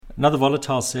Another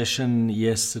volatile session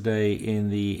yesterday in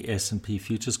the S&P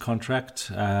futures contract.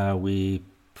 Following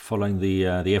the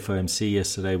FOMC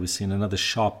yesterday, we've seen another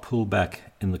sharp pullback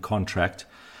in the contract.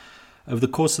 Over the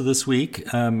course of this week,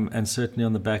 and certainly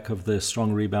on the back of the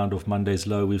strong rebound of Monday's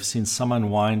low, we've seen some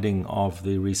unwinding of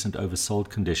the recent oversold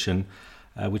condition,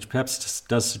 which perhaps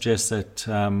does suggest that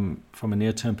from a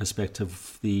near-term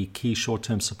perspective, the key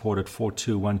short-term support at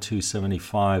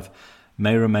 421275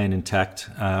 may remain intact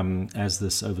as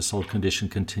this oversold condition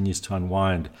continues to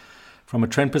unwind. From a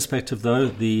trend perspective, though,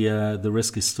 the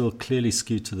risk is still clearly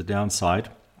skewed to the downside,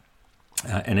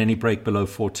 and any break below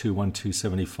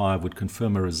 421275 would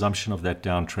confirm a resumption of that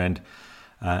downtrend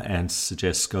and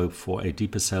suggest scope for a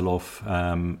deeper sell-off,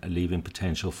 leaving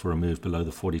potential for a move below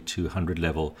the 4200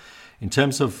 level. In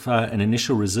terms of an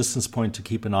initial resistance point to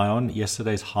keep an eye on,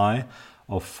 yesterday's high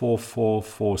of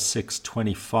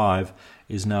 444625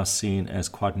 is now seen as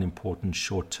quite an important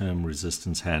short-term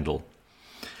resistance handle.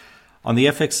 On the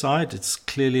FX side, it's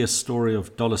clearly a story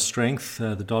of dollar strength.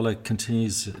 The dollar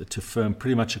continues to firm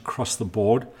pretty much across the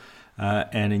board.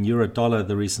 And in euro dollar,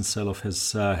 the recent sell-off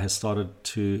has started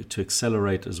to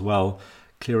accelerate as well,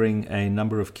 clearing a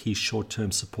number of key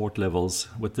short-term support levels.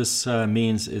 What this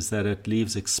means is that it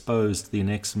leaves exposed the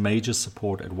next major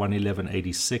support at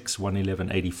 111.86,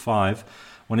 111.85.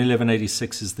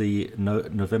 111.86 is the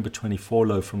November 24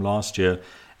 low from last year,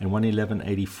 and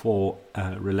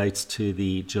 111.84 relates to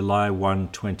the July 1,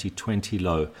 2020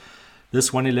 low.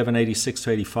 This 111.86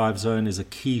 to 85 zone is a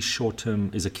key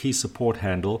support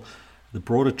handle. The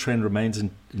broader trend remains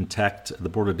intact. The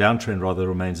broader downtrend rather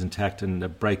remains intact, and a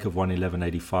break of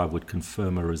 111.85 would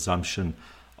confirm a resumption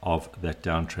of that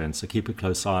downtrend. So keep a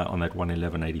close eye on that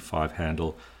 111.85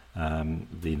 handle,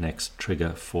 the next trigger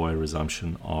for a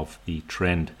resumption of the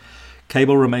trend.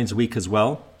 Cable remains weak as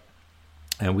well,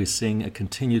 and we're seeing a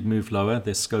continued move lower.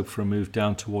 There's scope for a move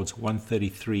down towards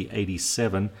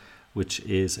 133.87, which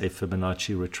is a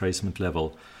Fibonacci retracement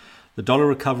level. The dollar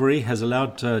recovery has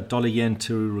allowed dollar yen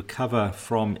to recover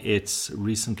from its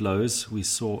recent lows. We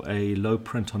saw a low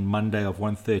print on Monday of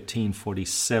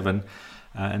 113.47,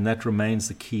 and that remains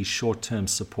the key short-term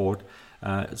support.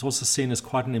 It's also seen as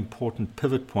quite an important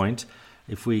pivot point.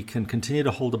 If we can continue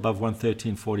to hold above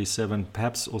 113.47,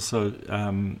 perhaps also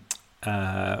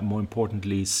more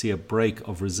importantly see a break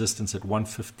of resistance at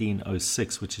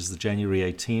 115.06, which is the January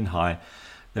 18 high,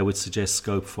 that would suggest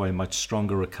scope for a much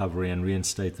stronger recovery and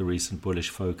reinstate the recent bullish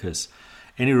focus.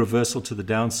 Any reversal to the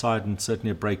downside, and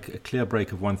certainly a clear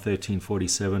break of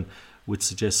 113.47, would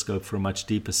suggest scope for a much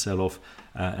deeper sell-off,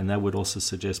 and that would also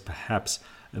suggest perhaps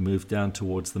a move down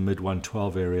towards the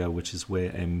mid-112 area, which is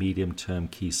where a medium-term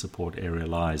key support area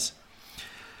lies.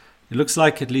 It looks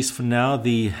like, at least for now,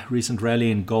 the recent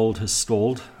rally in gold has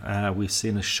stalled. We've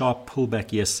seen a sharp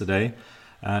pullback yesterday,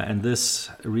 and this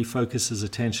refocuses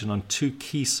attention on two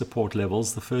key support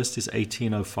levels. The first is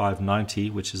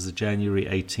 1805.90, which is the January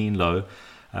 18 low,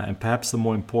 and perhaps the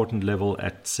more important level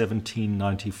at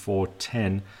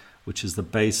 1794.10, which is the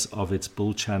base of its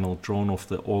bull channel drawn off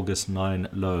the August 9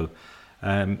 low.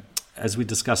 As we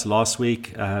discussed last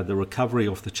week, the recovery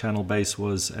off the channel base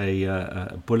was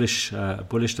a bullish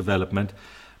development,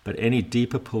 but any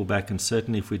deeper pullback, and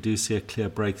certainly if we do see a clear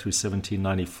breakthrough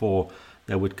 1794,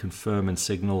 that would confirm and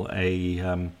signal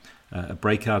a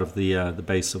breakout of the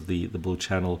base of the bull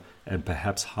channel and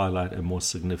perhaps highlight a more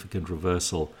significant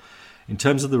reversal. In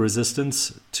terms of the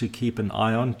resistance to keep an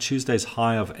eye on, Tuesday's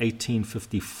high of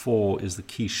 1854 is the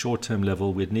key short-term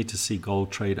level. We'd need to see gold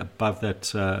trade above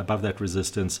that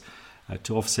resistance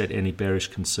to offset any bearish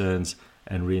concerns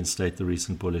and reinstate the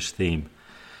recent bullish theme.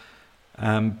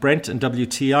 Brent and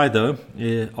WTI, though,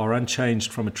 are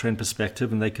unchanged from a trend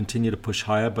perspective, and they continue to push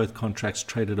higher. Both contracts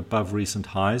traded above recent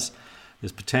highs.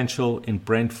 There's potential in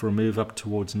Brent for a move up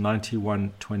towards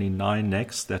 91.29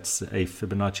 next. That's a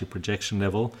Fibonacci projection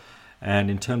level.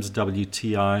 And in terms of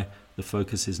WTI, the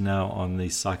focus is now on the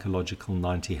psychological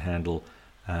 90 handle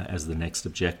as the next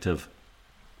objective.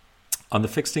 On the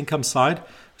fixed income side,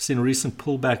 we've seen a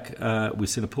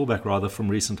pullback from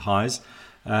recent highs.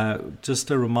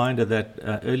 Just a reminder that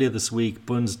earlier this week,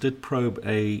 Bunds did probe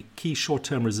a key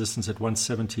short-term resistance at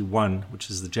 171,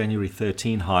 which is the January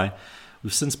 13 high.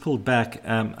 We've since pulled back.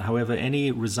 However,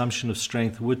 any resumption of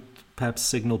strength would perhaps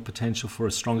signal potential for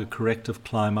a stronger corrective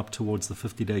climb up towards the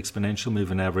 50-day exponential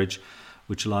moving average,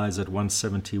 which lies at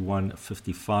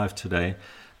 171.55 today.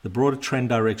 The broader trend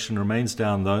direction remains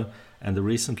down, though, and the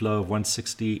recent low of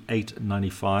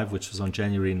 168.95, which was on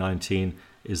January 19,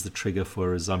 is the trigger for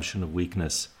a resumption of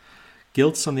weakness.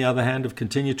 Gilts, on the other hand, have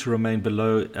continued to remain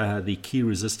below the key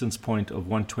resistance point of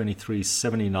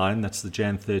 123.79. That's the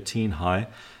Jan 13 high.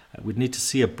 We'd need to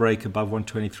see a break above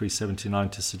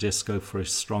 123.79 to suggest scope for a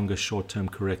stronger short-term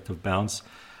corrective bounce.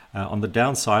 On the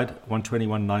downside,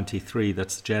 121.93,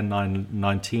 that's the Jan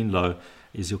 19 low,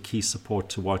 is your key support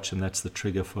to watch, and that's the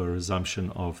trigger for a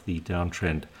resumption of the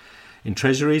downtrend. In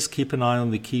treasuries, keep an eye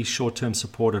on the key short-term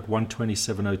support at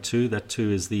 127.02. That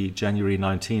too is the January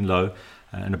 19 low,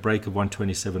 and a break of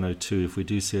 127.02. If we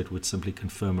do see it, would simply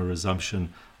confirm a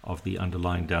resumption of the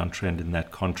underlying downtrend in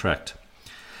that contract.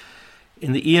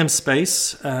 In the EM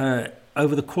space,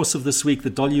 over the course of this week, the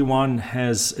dollar yuan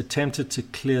has attempted to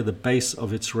clear the base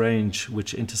of its range,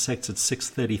 which intersects at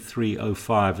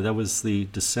 633.05. That was the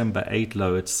December 8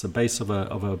 low. It's the base of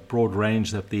a broad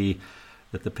range that the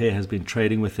pair has been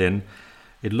trading within.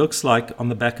 It looks like on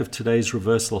the back of today's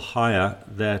reversal higher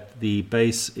that the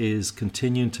base is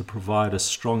continuing to provide a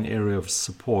strong area of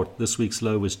support. This week's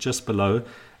low was just below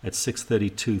at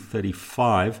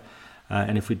 632.35.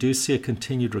 And if we do see a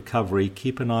continued recovery,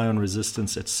 keep an eye on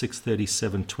resistance at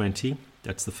 637.20.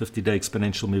 That's the 50-day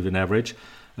exponential moving average.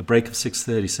 A break of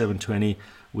 637.20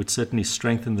 would certainly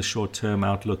strengthen the short-term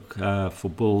outlook for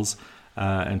bulls,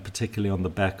 and particularly on the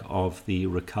back of the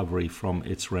recovery from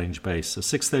its range base. So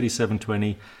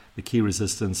 637.20, the key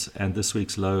resistance, and this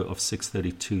week's low of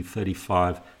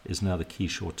 632.35 is now the key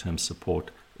short-term support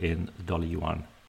in the dollar yuan.